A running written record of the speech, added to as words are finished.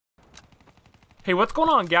Hey, what's going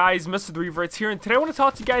on, guys? MrTheRevertz here, and today I want to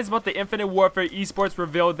talk to you guys about the Infinite Warfare eSports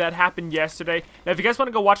reveal that happened yesterday. Now, if you guys want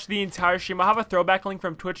to go watch the entire stream, I'll have a throwback link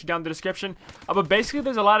from Twitch down in the description. But basically,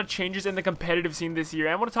 there's a lot of changes in the competitive scene this year,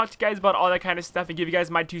 and I want to talk to you guys about all that kind of stuff and give you guys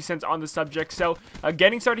my 2 cents on the subject. So,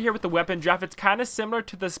 getting started here with the weapon draft, it's kind of similar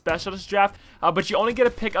to the specialist draft, but you only get to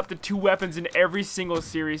pick up to 2 weapons in every single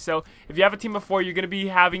series. So, if you have a team of 4, you're going to be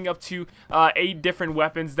having up to 8 different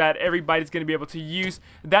weapons that everybody's going to be able to use.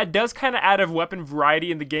 That does kind of add a weapon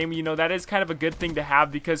variety in the game. You know, that is kind of a good thing to have,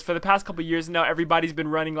 because for the past couple years now, everybody's been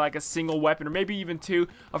running like a single weapon, or maybe even 2.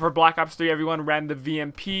 For Black Ops 3, everyone ran the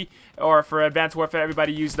VMP, or for Advanced Warfare,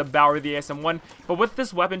 everybody used the BAL or the ASM-1. But with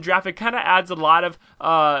this weapon draft, it kind of adds a lot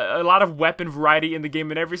of weapon variety in the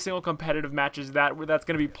game in every single competitive matches that's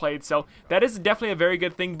going to be played. So that is definitely a very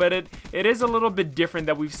good thing, but it is a little bit different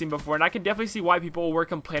than we've seen before, and I can definitely see why people were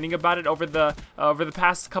complaining about it over the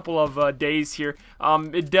past couple of days here.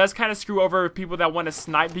 It does kind of screw over people that want to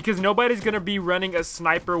snipe, because nobody's going to be running a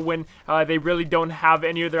sniper when they really don't have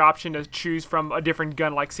any other option to choose from a different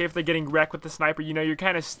gun. Like, say if they're getting wrecked with the sniper, you know, you're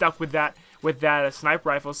kind of stuck with that sniper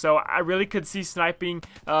rifle. So I really could see sniping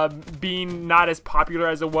being not as popular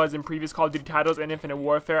as it was in previous Call of Duty titles and Infinite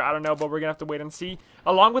Warfare. I don't know, but we're gonna have to wait and see.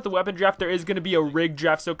 Along with the weapon draft, there is going to be a rig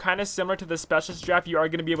draft, so kind of similar to the specialist draft, you are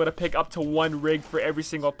going to be able to pick up to 1 rig for every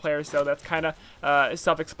single player, so that's kind of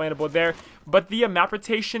self-explainable there. But the map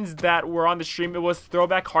rotations that were on the stream, it was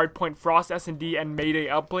Throwback, Hardpoint, Frost S&D, and Mayday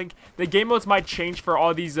Uplink. The game modes might change for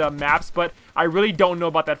all these maps, but I really don't know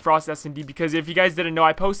about that Frost S&D, because if you guys didn't know,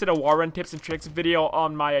 I posted a wall run tips and tricks video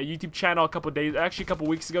on my YouTube channel a couple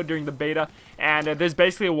weeks ago during the beta, and there's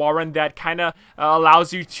basically a wall run that kind of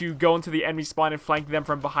allows you to go into the enemy spawn and flank them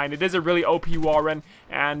from behind. It is a really OP wall run,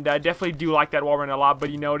 and I definitely do like that wall run a lot, but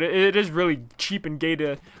you know, it is really cheap and gay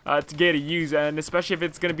to use, and especially if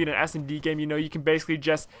it's going to be an S&D game, you know, you can basically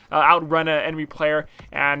just outrun an enemy player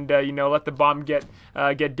and you know, let the bomb get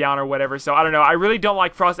down or whatever. So I don't know, I really don't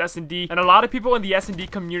like Frost S&D, and a lot of people in the S&D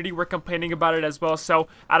community were complaining about it as well. So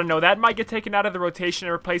I don't know, that might get taken out of the rotation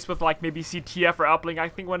and replaced with like maybe CTF or Uplink. I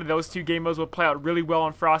think one of those 2 game modes will play out really well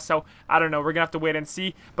on Frost, so I don't know, we're gonna have to wait and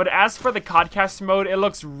see. But as for the CODcast mode, it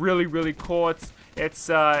looks really cool. It's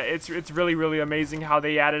really amazing how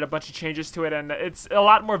they added a bunch of changes to it, and it's a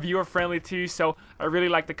lot more viewer friendly too, so I really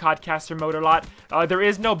like the CODcaster mode a lot. There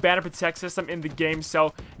is no ban and protect system in the game,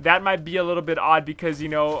 so that might be a little bit odd, because you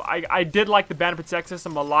know, I did like the ban and protect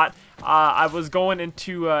system a lot. I was going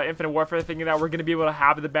into Infinite Warfare thinking that we're going to be able to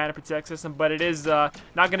have the ban and protect system, but it is not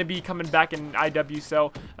going to be coming back in IW,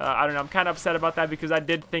 so I don't know, I'm kind of upset about that, because I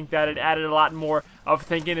did think that it added a lot more of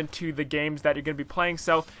thinking into the games that you're going to be playing.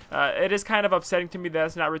 So it is kind of upsetting to me that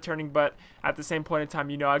it's not returning, but at the same point in time,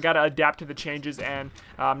 you know, I got to adapt to the changes, and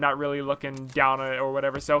I'm not really looking down on it or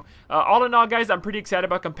whatever. So all in all, guys, I'm pretty excited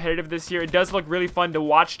about competitive this year. It does look really fun to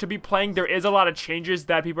watch, to be playing. There is a lot of changes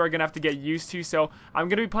that people are going to have to get used to, so I'm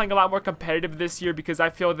going to be playing a lot more competitive this year, because I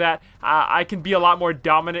feel that I can be a lot more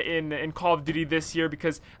dominant in Call of Duty this year,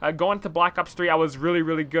 because going to Black Ops 3, I was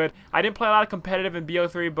really good. I didn't play a lot of competitive in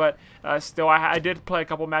BO3, but still, I did play a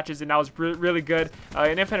couple matches, and I was really good.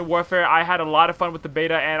 In Infinite Warfare, I had a lot of fun with the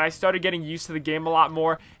beta, and I started getting used to the game a lot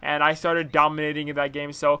more, and I started dominating in that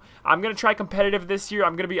game. So I'm going to try competitive this year.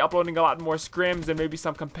 I'm going to be uploading a lot more scrims and maybe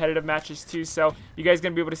some competitive matches too, so you guys are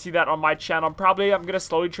going to be able to see that on my channel. I'm going to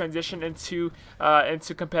slowly transition into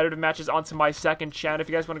competitive matches onto my second channel. If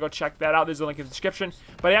you guys want to go check that out, there's a link in the description.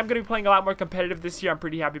 But I am going to be playing a lot more competitive this year. I'm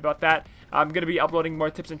pretty happy about that. I'm going to be uploading more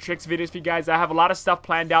tips and tricks videos for you guys. I have a lot of stuff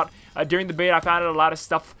planned out. During the beta, I found out a lot of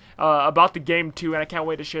stuff about the game too, and I can't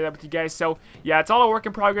wait to share that with you guys. So yeah, it's all a work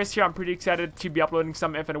in progress here. I'm pretty excited to be uploading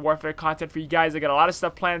some Infinite Warfare content for you guys. I got a lot of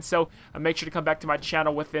stuff planned, so make sure to come back to my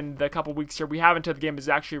channel within the couple weeks here. We have until the game is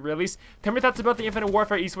actually released. Tell me your thoughts about the Infinite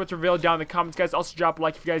Warfare eSports reveal down in the comments, guys. Also drop a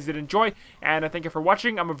like if you guys did enjoy, and thank you for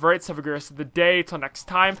watching. I'm MrTheRevertz. Have a great rest of the day. Till next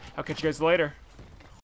time, I'll catch you guys later.